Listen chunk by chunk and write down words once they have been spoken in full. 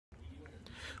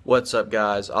What's up,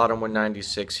 guys?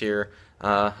 Autumn196 here.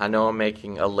 I know I'm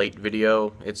making a late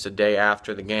video. It's the day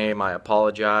after the game. I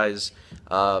apologize.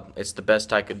 It's the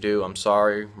best I could do. I'm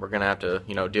sorry. We're gonna have to,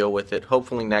 deal with it.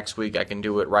 Hopefully next week I can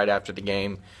do it right after the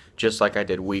game, just like I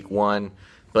did week 1.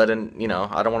 But I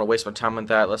don't want to waste my time with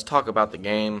that. Let's talk about the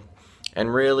game.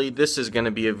 And really, this is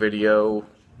gonna be a video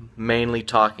mainly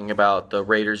talking about the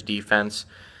Raiders' defense.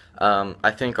 I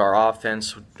think our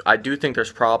offense, I do think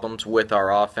there's problems with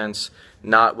our offense,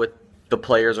 not with the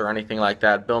players or anything like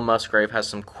that. Bill Musgrave has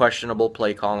some questionable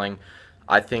play calling.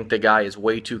 I think the guy is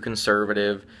way too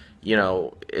conservative.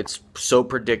 It's so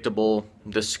predictable.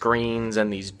 The screens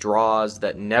and these draws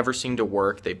that never seem to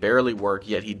work, they barely work,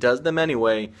 yet he does them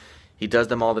anyway. He does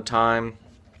them all the time.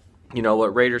 You know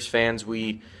what, Raiders fans,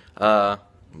 we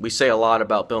say a lot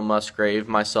about Bill Musgrave,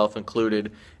 myself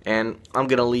included, and I'm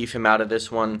going to leave him out of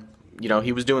this one.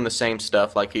 He was doing the same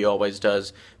stuff like he always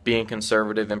does, being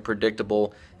conservative and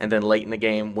predictable, and then late in the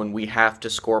game when we have to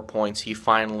score points, he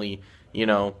finally,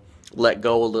 let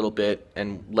go a little bit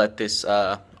and let this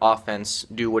offense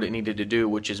do what it needed to do,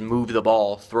 which is move the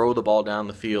ball, throw the ball down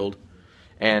the field,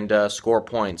 and score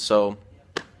points. So,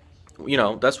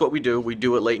 that's what we do. We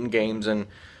do it late in games, and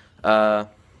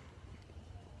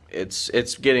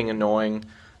it's getting annoying,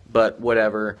 but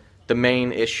whatever. The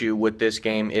main issue with this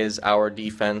game is our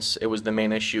defense. It was the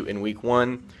main issue in week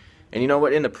 1. And you know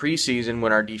what? In the preseason,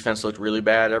 when our defense looked really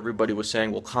bad, everybody was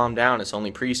saying, well, calm down, it's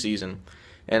only preseason.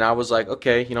 And I was like,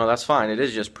 okay, that's fine. It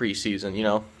is just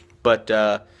preseason, But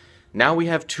now we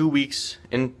have 2 weeks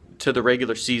into the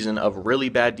regular season of really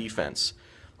bad defense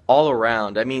all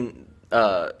around. I mean,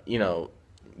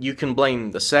 you can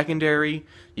blame the secondary,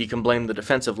 you can blame the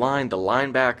defensive line, the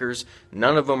linebackers.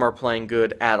 None of them are playing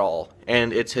good at all.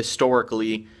 And it's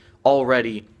historically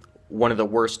already one of the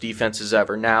worst defenses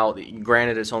ever. Now,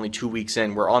 granted, it's only 2 weeks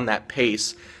in. We're on that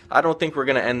pace. I don't think we're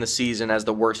going to end the season as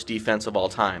the worst defense of all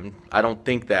time. I don't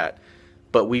think that.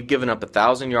 But we've given up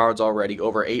 1,000 yards already,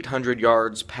 over 800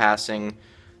 yards passing,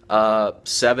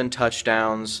 7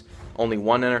 touchdowns, only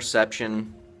 1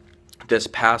 interception. This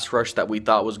pass rush that we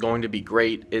thought was going to be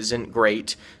great isn't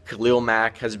great. Khalil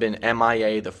Mack has been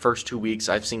MIA the first 2 weeks.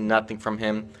 I've seen nothing from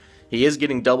him. He is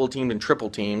getting double-teamed and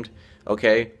triple-teamed,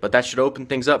 okay? But that should open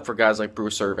things up for guys like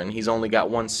Bruce Irvin. He's only got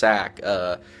 1 sack.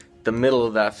 The middle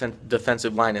of that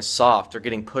defensive line is soft. They're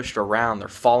getting pushed around. They're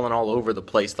falling all over the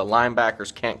place. The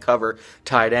linebackers can't cover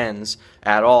tight ends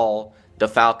at all. The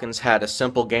Falcons had a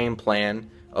simple game plan,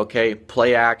 okay?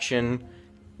 Play action,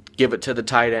 give it to the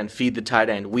tight end, feed the tight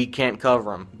end. We can't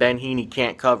cover him. Ben Heaney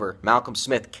can't cover. Malcolm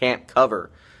Smith can't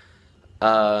cover.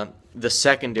 The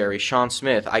secondary, Sean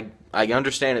Smith, I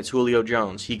understand it's Julio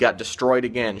Jones. He got destroyed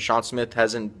again. Sean Smith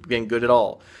hasn't been good at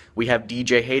all. We have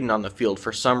DJ Hayden on the field.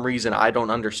 For some reason, I don't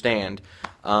understand.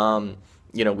 We're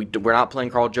not playing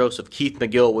Carl Joseph. Keith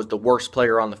McGill was the worst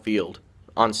player on the field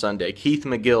on Sunday. Keith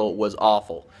McGill was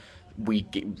awful. We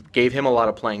gave him a lot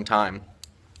of playing time.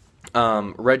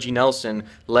 Reggie Nelson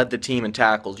led the team in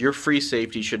tackles. Your free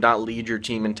safety should not lead your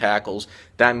team in tackles.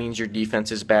 That means your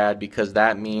defense is bad, because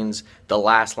that means the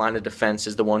last line of defense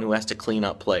is the one who has to clean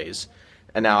up plays.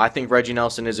 And now I think Reggie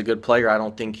Nelson is a good player. I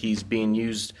don't think he's being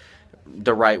used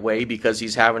the right way, because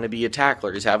he's having to be a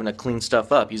tackler. He's having to clean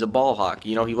stuff up. He's a ball hawk.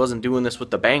 He wasn't doing this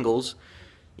with the Bengals,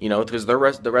 because the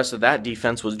rest of that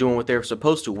defense was doing what they were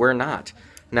supposed to. We're not.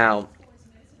 Now,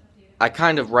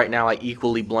 right now I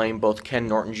equally blame both Ken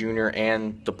Norton Jr.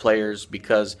 and the players,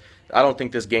 because I don't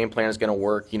think this game plan is going to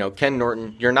work. Ken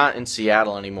Norton, you're not in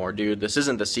Seattle anymore, dude. This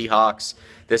isn't the Seahawks.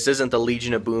 This isn't the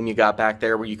Legion of Boom you got back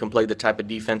there where you can play the type of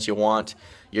defense you want.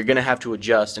 You're going to have to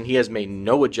adjust, and he has made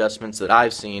no adjustments that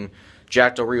I've seen.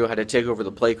 Jack Del Rio had to take over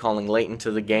the play calling late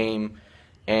into the game,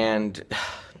 and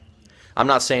I'm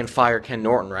not saying fire Ken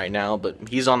Norton right now, but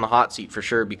he's on the hot seat for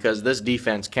sure, because this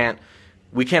defense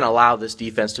we can't allow this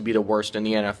defense to be the worst in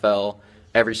the NFL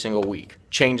every single week.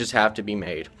 Changes have to be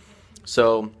made.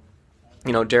 So,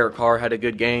 Derek Carr had a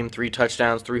good game, 3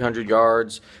 touchdowns, 300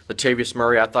 yards. Latavius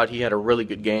Murray, I thought he had a really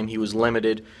good game. He was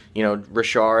limited.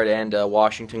 Richard and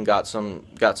Washington got some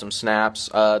snaps.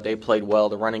 They played well.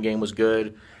 The running game was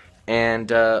good.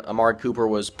 And Amari Cooper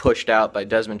was pushed out by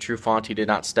Desmond Trufant. He did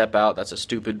not step out. That's a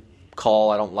stupid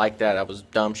call. I don't like that. That was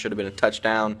dumb. Should have been a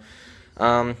touchdown.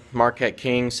 Marquette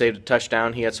King saved a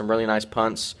touchdown. He had some really nice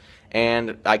punts.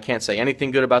 And I can't say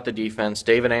anything good about the defense.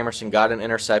 David Amerson got an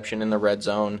interception in the red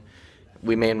zone.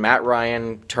 We made Matt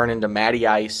Ryan turn into Matty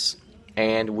Ice,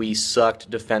 and we sucked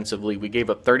defensively. We gave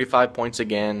up 35 points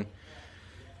again.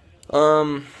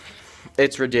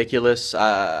 It's ridiculous.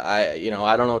 I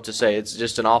don't know what to say. It's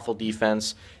just an awful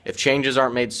defense. If changes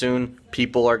aren't made soon,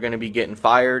 people are going to be getting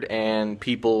fired and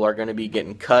people are going to be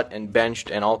getting cut and benched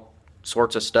and all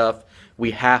sorts of stuff.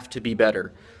 We have to be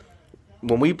better.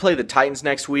 When we play the Titans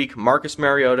next week, Marcus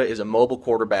Mariota is a mobile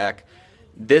quarterback.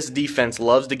 This defense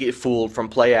loves to get fooled from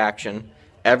play action.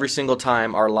 Every single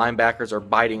time our linebackers are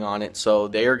biting on it, so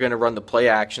they are going to run the play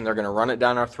action. They're going to run it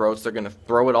down our throats. They're going to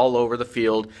throw it all over the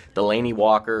field, Delaney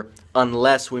Walker,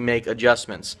 unless we make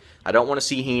adjustments. I don't want to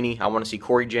see Heaney. I want to see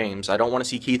Corey James. I don't want to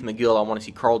see Keith McGill. I want to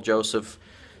see Carl Joseph.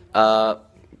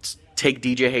 Take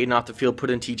DJ Hayden off the field,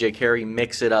 put in TJ Carey,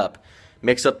 mix it up.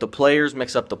 Mix up the players,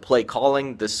 mix up the play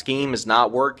calling. The scheme is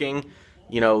not working.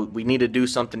 We need to do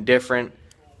something different,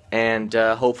 and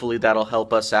hopefully that'll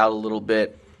help us out a little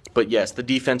bit. But yes, the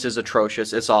defense is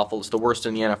atrocious. It's awful. It's the worst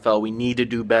in the NFL. We need to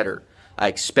do better. I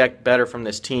expect better from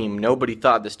this team. Nobody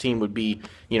thought this team would be,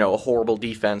 a horrible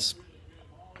defense,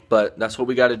 but that's what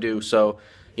we got to do. So,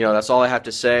 that's all I have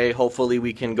to say. Hopefully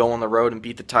we can go on the road and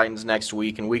beat the Titans next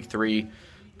week in Week 3.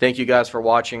 Thank you guys for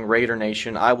watching, Raider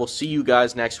Nation. I will see you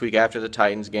guys next week after the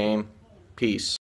Titans game. Peace.